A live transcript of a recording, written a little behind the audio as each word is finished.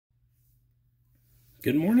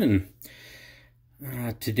Good morning.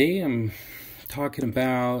 Today I'm talking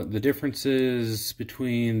about the differences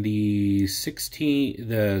between the Sergeant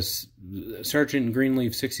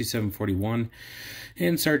Greenleaf 6741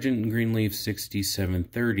 and Sergeant Greenleaf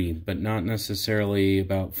 6730, but not necessarily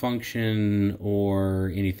about function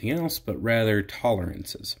or anything else, but rather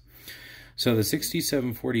tolerances. So the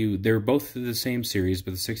 6740, they're both the same series,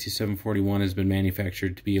 but the 6741 has been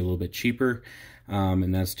manufactured to be a little bit cheaper,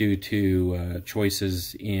 and that's due to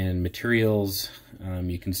choices in materials.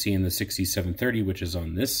 You can see in the 6730, which is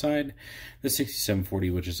on this side, the 6740,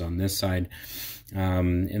 which is on this side.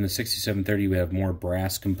 In the 6730, we have more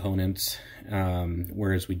brass components,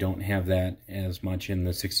 whereas we don't have that as much in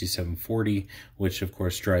the 6740, which of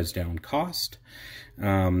course drives down cost.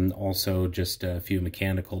 Also, just a few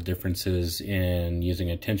mechanical differences in using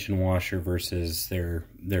a tension washer versus their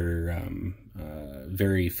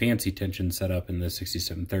very fancy tension setup in the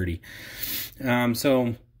 6730.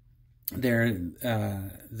 So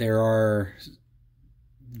there are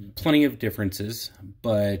plenty of differences,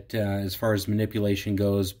 but as far as manipulation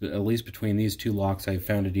goes, at least between these two locks, I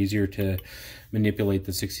found it easier to manipulate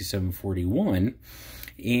the 6741,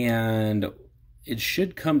 and it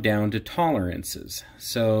should come down to tolerances.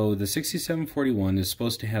 So the 6741 is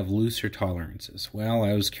supposed to have looser tolerances. Well,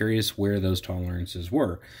 I was curious where those tolerances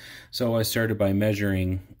were, so I started by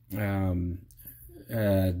measuring the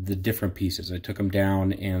different pieces. I took them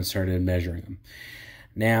down and started measuring them.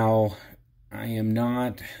 Now, I am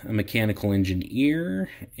not a mechanical engineer,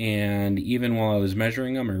 and even while I was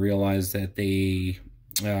measuring them, I realized that they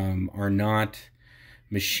are not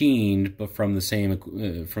machined, but from the same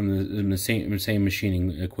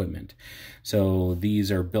machining equipment. So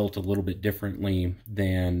these are built a little bit differently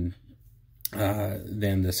than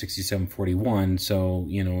the 6741. So,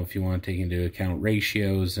 you know, if you want to take into account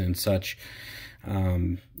ratios and such,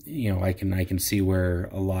 you know, I can see where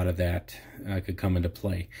a lot of that could come into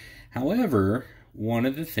play. However, one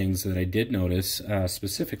of the things that I did notice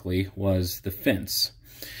specifically was the fence.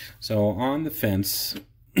 So on the fence,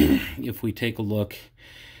 if we take a look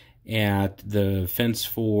at the fence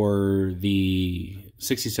for the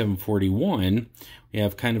 6741, we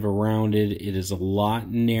have kind of a rounded, it is a lot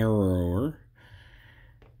narrower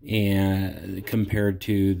and compared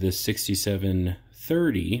to the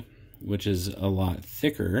 6730, which is a lot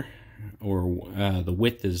thicker, or the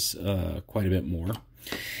width is quite a bit more.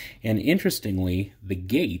 And interestingly, the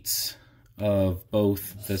gates of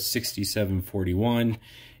both the 6741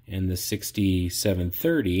 and the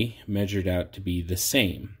 6730 measured out to be the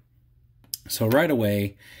same. So right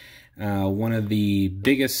away, one of the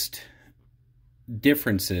biggest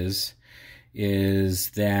differences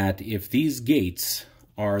is that if these gates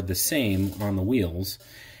are the same on the wheels,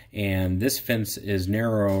 and this fence is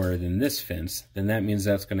narrower than this fence, then that means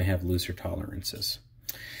that's going to have looser tolerances.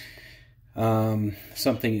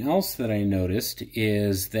 Something else that I noticed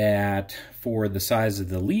is that for the size of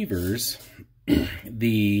the levers,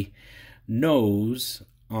 the nose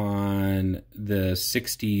on the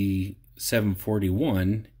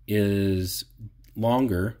 6741 is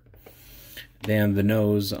longer than the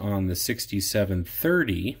nose on the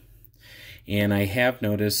 6730. And I have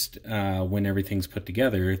noticed when everything's put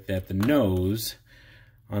together that the nose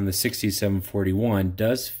on the 6741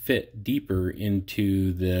 does fit deeper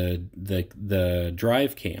into the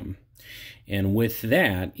drive cam. And with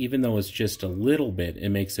that, even though it's just a little bit, it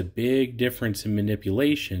makes a big difference in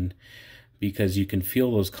manipulation, because you can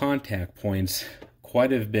feel those contact points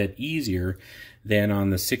quite a bit easier than on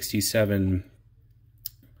the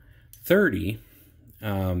 6730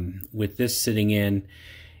 with this sitting in.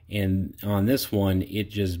 And on this one, it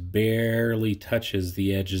just barely touches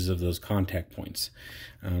the edges of those contact points.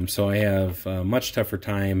 So I have a much tougher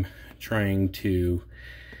time trying to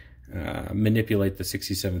manipulate the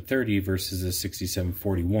 6730 versus the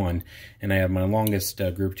 6741. And I have my longest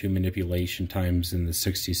Group 2 manipulation times in the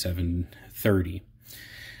 6730.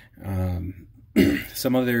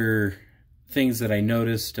 Some other things that I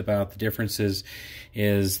noticed about the differences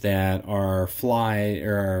is that our flies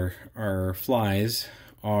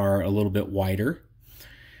are a little bit wider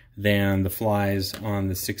than the flies on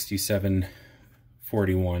the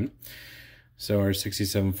 6741. So our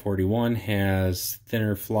 6741 has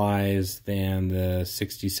thinner flies than the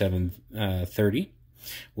 6730,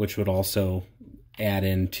 which would also add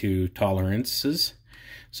into tolerances.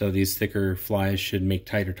 So these thicker flies should make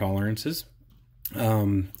tighter tolerances.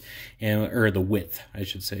 Or the width, I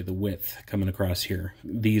should say, the width coming across here.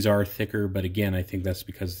 These are thicker, but again, I think that's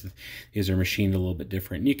because these are machined a little bit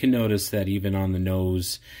different. And you can notice that even on the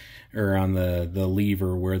nose, or on the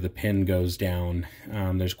lever where the pin goes down,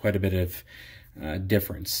 there's quite a bit of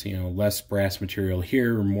difference. You know, less brass material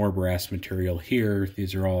here, more brass material here.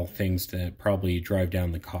 These are all things that probably drive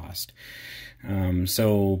down the cost.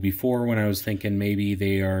 So before, when I was thinking maybe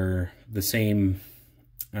they are the same,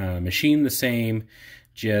 machine the same,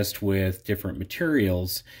 just with different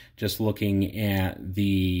materials, just looking at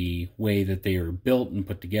the way that they are built and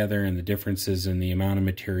put together and the differences in the amount of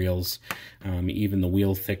materials, even the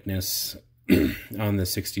wheel thickness on the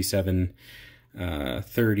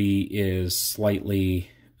 6730 is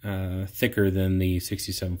slightly thicker than the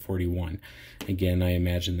 6741. Again, I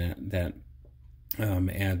imagine that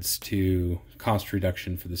adds to cost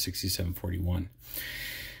reduction for the 6741.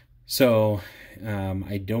 So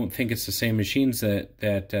I don't think it's the same machines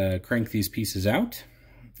that crank these pieces out,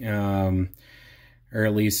 or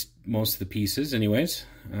at least most of the pieces anyways.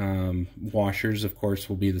 Washers, of course,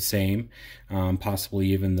 will be the same,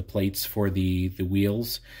 possibly even the plates for the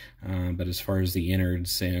wheels, but as far as the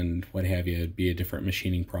innards and what have you, it'd be a different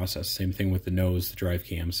machining process. Same thing with the nose, the drive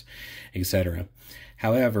cams, etc.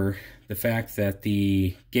 However, the fact that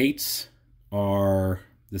the gates are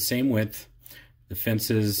the same width, the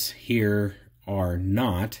fences here are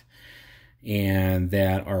not, and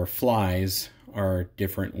that our flies are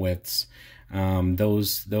different widths.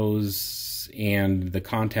 Those and the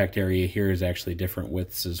contact area here is actually different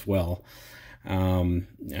widths as well.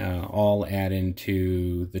 All add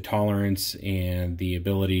into the tolerance and the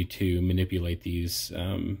ability to manipulate these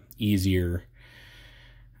easier,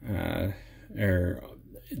 or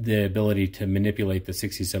the ability to manipulate the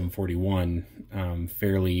 6741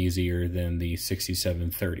 fairly easier than the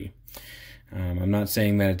 6730. I'm not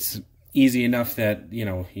saying that it's easy enough that, you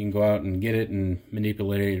know, you can go out and get it and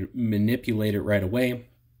manipulate it right away,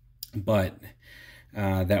 but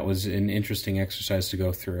that was an interesting exercise to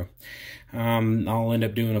go through. I'll end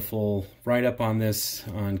up doing a full write-up on this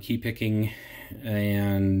on key picking,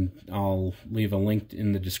 and I'll leave a link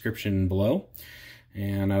in the description below.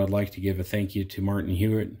 And I would like to give a thank you to Martin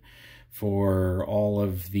Hewitt for all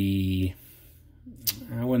of the,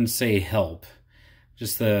 I wouldn't say help,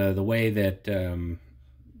 just the way that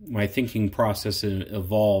my thinking process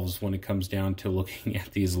evolves when it comes down to looking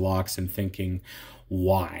at these locks and thinking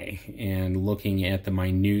why, and looking at the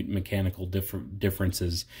minute mechanical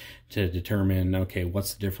differences to determine, okay,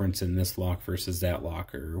 what's the difference in this lock versus that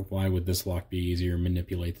lock, or why would this lock be easier to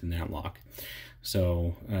manipulate than that lock.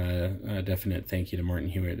 So a definite thank you to Martin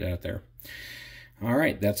Hewitt out there. All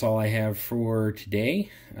right, that's all I have for today.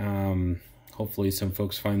 Hopefully some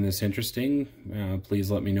folks find this interesting. Please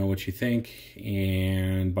let me know what you think,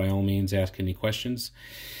 and by all means ask any questions,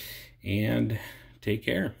 and take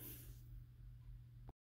care.